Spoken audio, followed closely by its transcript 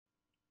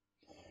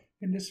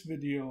In this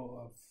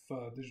video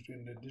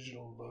in the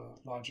digital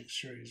logic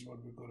series,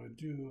 what we're going to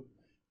do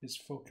is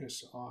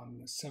focus on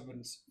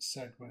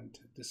 7-segment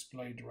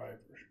display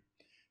driver.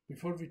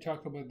 Before we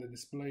talk about the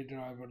display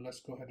driver, let's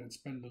go ahead and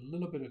spend a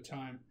little bit of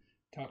time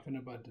talking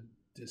about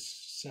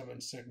this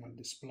 7-segment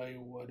display,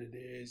 what it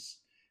is,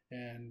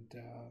 and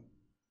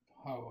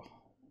how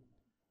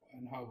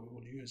we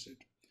will use it.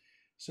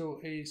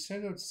 So a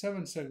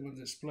 7-segment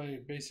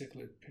display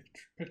basically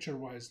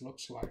picture-wise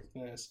looks like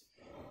this,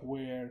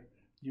 where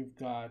you've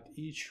got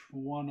each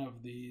one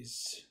of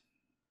these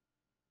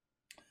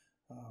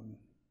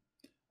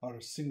are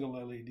single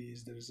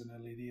LEDs. There's an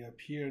LED up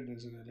here,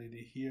 there's an LED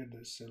here,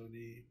 there's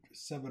LED,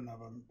 7 of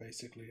them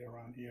basically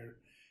around here,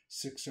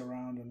 6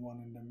 around and 1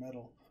 in the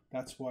middle.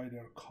 That's why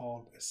they're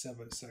called a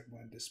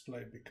 7-segment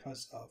display,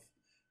 because of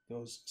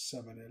those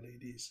 7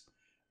 LEDs.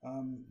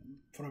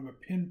 From a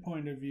pin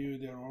point of view,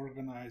 they're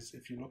organized.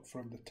 If you look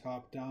from the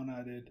top down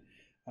at it,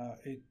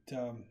 they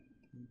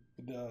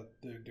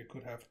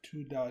could have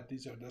 2 dots.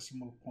 These are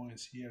decimal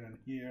points here and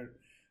here,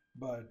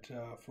 but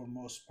for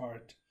most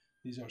part,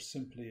 these are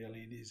simply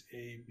LEDs.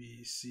 A,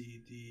 B,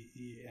 C, D,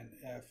 E, and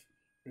F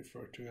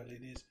refer to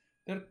LEDs.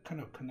 They're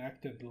kind of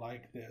connected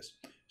like this.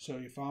 So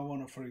if I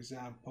want to, for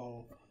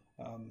example,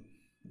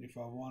 if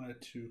I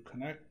wanted to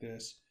connect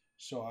this,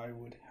 so I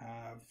would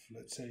have,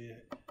 let's say,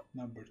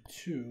 number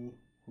 2,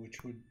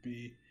 which would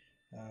be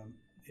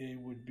A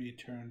would be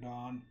turned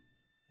on,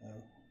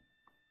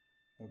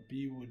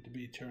 B would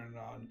be turned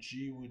on,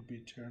 G would be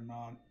turned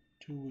on,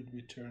 2 would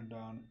be turned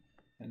on,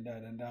 and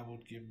that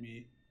would give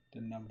me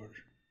the number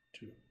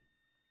 2.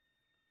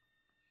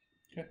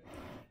 Okay,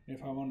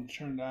 if I want to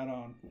turn that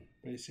on,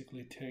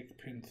 basically take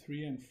pin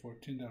 3 and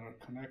 14 that are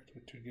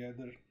connected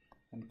together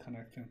and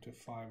connect them to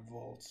 5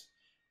 volts.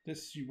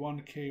 This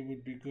 1K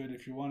would be good.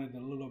 If you want it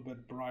a little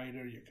bit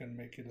brighter, you can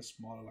make it a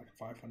smaller, like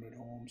 500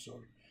 ohms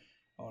or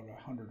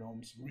 100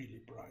 ohms, really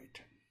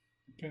bright.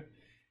 Okay,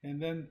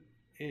 and then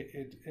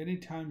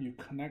anytime you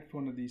connect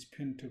one of these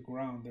pins to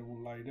ground, they will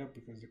light up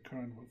because the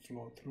current will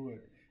flow through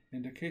it.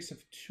 In the case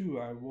of 2,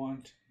 I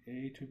want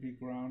A to be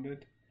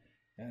grounded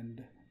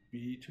and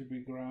B to be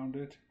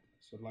grounded,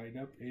 so light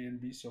up. A and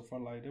B so far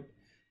light up.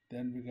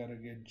 Then we gotta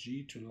get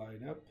G to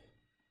light up,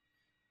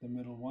 the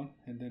middle one,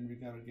 and then we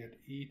gotta get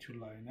E to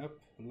light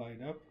up,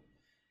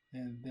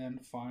 and then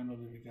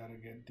finally we gotta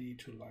get D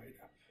to light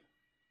up.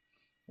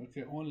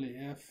 Okay, only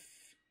F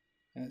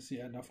and C,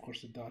 and of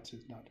course the dots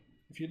is not.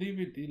 If you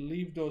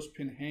leave those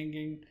pins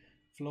hanging,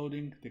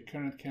 floating, the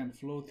current can't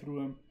flow through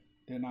them,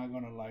 they're not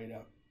gonna light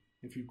up.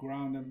 If you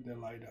ground them, they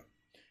light up.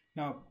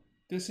 Now,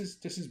 this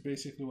is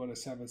basically what a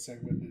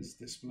 7-segment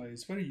display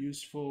is. Very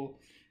useful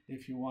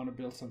if you want to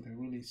build something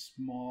really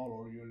small,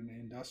 or you're in an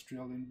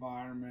industrial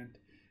environment,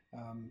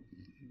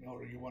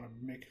 or you want to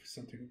make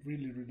something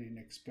really, really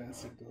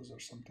inexpensive. Those are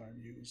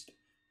sometimes used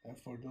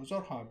for those,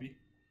 or hobby.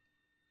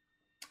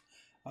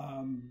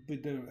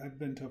 With the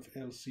advent of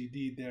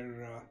LCD,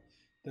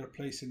 their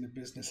place in the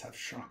business have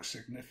shrunk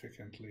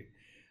significantly.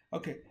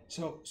 Okay,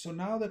 so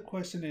now the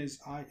question is,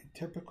 I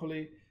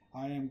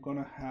am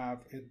gonna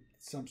have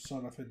some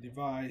sort of a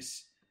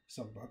device,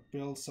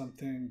 build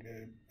something,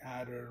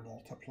 adder,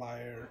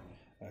 multiplier,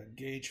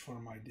 gauge for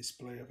my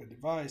display of a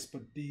device,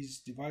 but these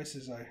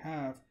devices I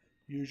have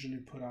usually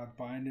put out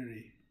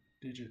binary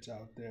digits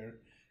out there.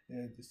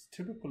 It's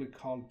typically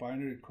called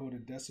binary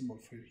coded decimal.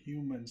 For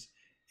humans,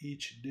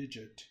 each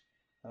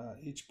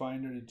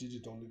binary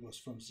digit only goes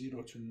from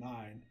 0 to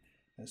 9.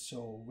 And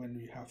so when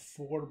we have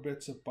 4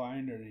 bits of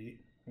binary,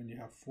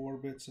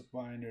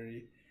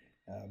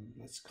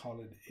 let's call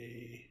it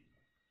A,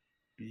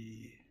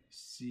 B,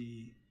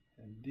 C,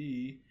 and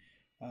D,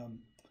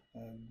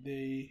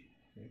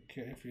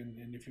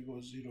 if you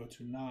go 0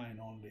 to 9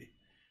 only,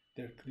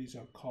 these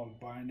are called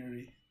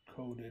binary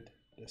coded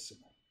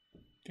decimal.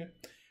 Okay,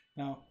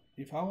 now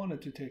if I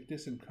wanted to take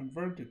this and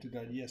convert it to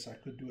that, yes, I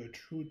could do a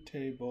truth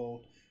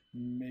table,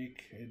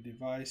 make a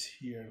device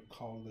here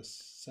called the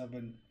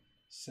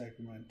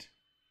 7-segment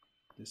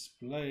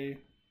display,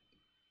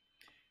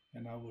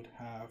 and I would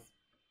have,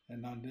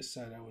 and on this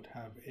side I would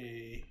have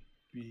A,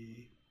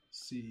 B,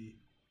 C,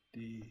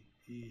 D,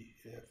 E,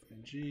 F,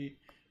 and G.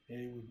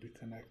 A would be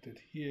connected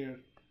here,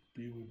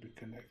 B would be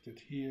connected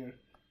here,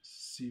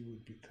 C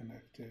would be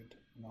connected,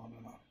 and on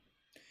and on.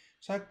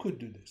 So I could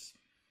do this,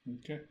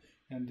 okay,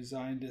 and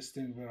design this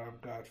thing where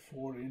I've got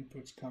 4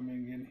 inputs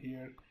coming in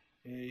here,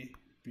 A,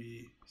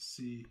 B,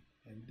 C,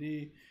 and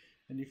D,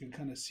 and you can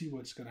kind of see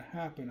what's going to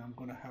happen. I'm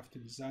going to have to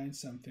design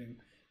something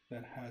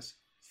that has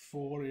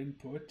 4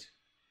 input,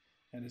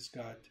 and it's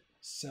got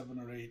 7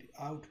 or 8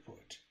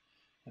 output,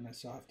 and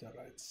so I have to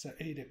write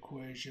 8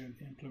 equation,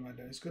 implement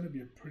it. It's going to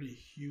be a pretty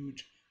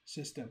huge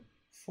system.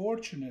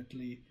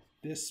 Fortunately,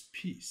 this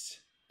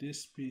piece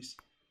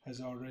has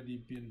already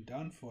been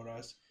done for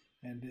us,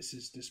 and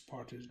this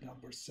part is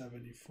number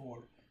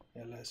 74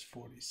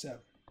 LS47.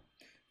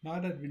 Now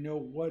that we know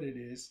what it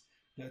is,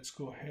 let's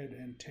go ahead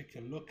and take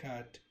a look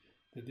at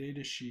the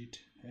data sheet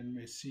and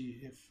may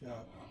see if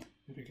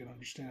we can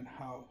understand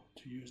how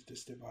to use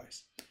this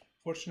device.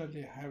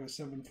 Fortunately, I have a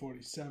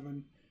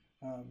 747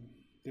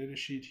 data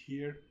sheet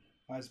here.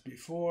 As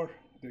before,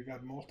 they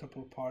got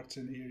multiple parts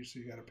in here, so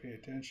you got to pay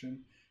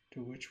attention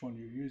to which one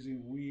you're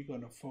using. We're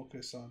going to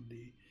focus on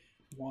the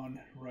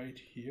one right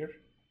here,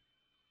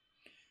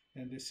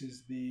 and this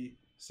is the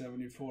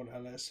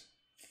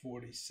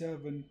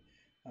 74LS47.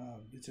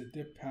 It's a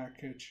DIP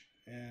package,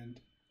 and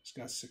it's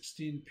got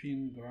 16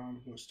 pin,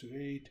 ground goes to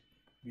 8,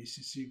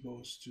 VCC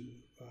goes to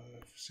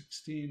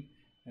 16,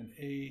 and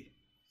A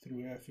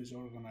through F is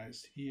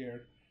organized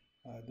here.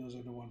 Those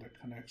are the one that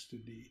connects to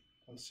the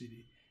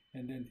LCD.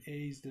 And then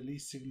A is the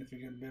least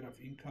significant bit of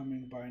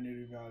incoming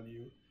binary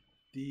value,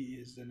 D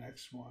is the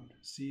next one,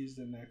 C is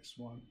the next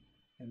one,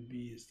 and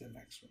B is the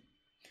next one.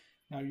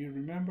 Now you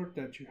remember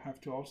that you have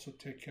to also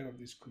take care of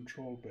these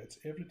control bits.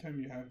 Every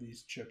time you have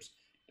these chips,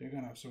 they're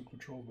going to have some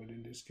control bit.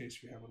 In this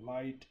case, we have a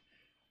light,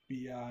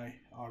 BI,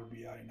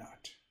 RBI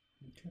not.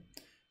 Okay,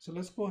 so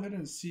let's go ahead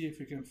and see if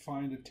we can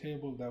find a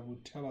table that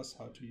would tell us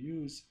how to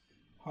use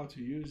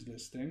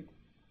this thing.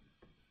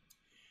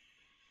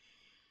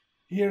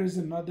 Here is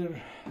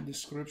another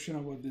description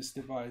of what this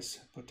device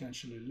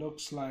potentially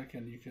looks like,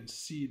 and you can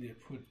see they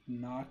put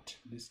not,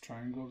 these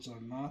triangles are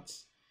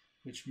knots,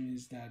 which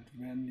means that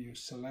when you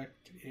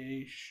select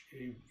A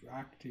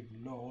active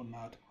low,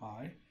 not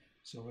high,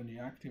 so when you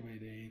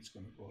activate A, it's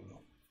going to go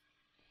low.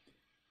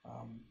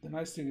 The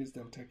nice thing is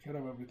they'll take care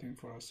of everything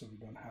for us, so we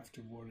don't have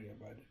to worry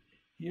about it.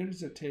 Here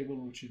is a table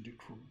which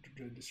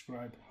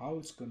describe how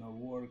it's going to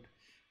work.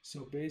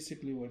 So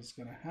basically what's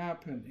going to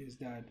happen is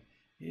that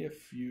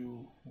if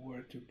you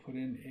were to put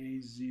in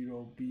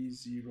A0,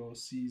 B0,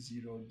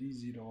 C0,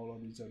 D0, all of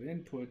these are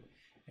input,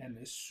 and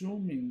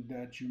assuming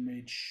that you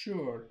made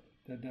sure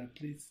that at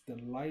least the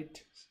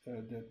light,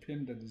 the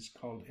pin that is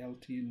called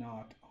LT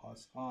not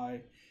is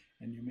high,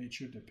 and you made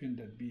sure the pin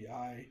that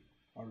BI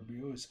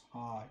RBO is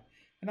high,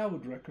 and I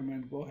would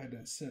recommend go ahead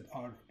and set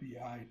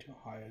RBI to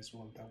high as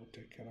well. That would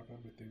take care of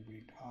everything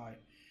being high,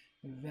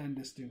 and then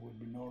this thing would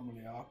be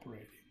normally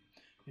operating.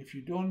 If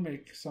you don't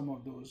make some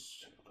of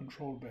those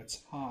control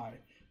bits high,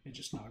 it's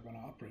just not going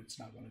to operate. It's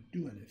not going to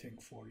do anything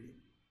for you.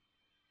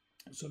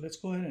 So let's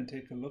go ahead and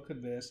take a look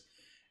at this.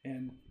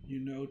 And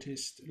you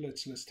noticed,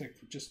 let's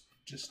take just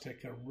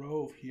take a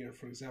row here.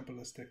 For example,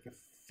 let's take the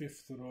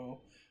fifth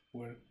row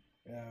where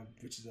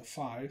which is a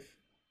 5.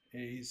 A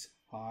is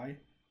high,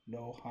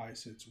 low, high.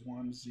 So it's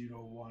 1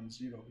 0 1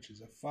 0, which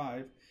is a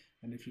 5.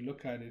 And if you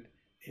look at it,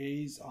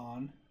 A is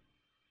on,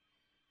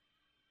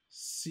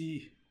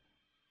 C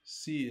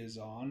is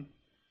on,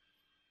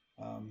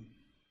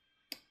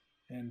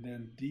 and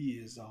then D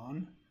is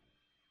on,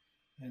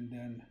 and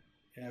then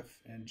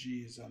F and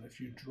G is on. If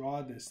you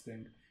draw this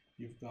thing,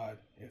 you've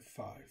got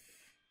F5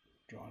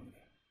 drawn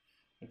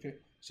there. Okay,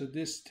 so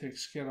this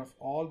takes care of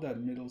all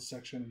that middle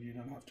section, and you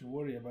don't have to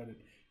worry about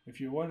it. If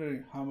you're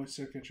wondering how much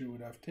circuitry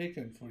would have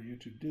taken for you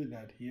to do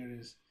that,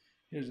 here's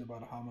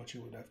about how much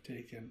it would have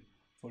taken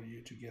for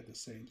you to get the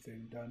same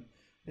thing done.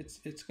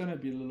 It's going to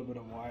be a little bit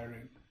of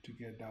wiring to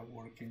get that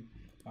working.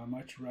 I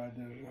much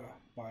rather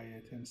buy a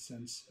 10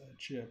 cents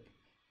chip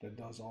that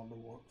does all the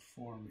work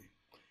for me.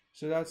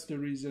 So that's the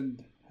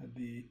reason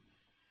the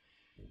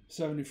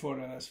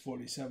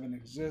 74LS47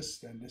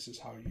 exists, and this is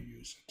how you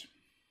use it.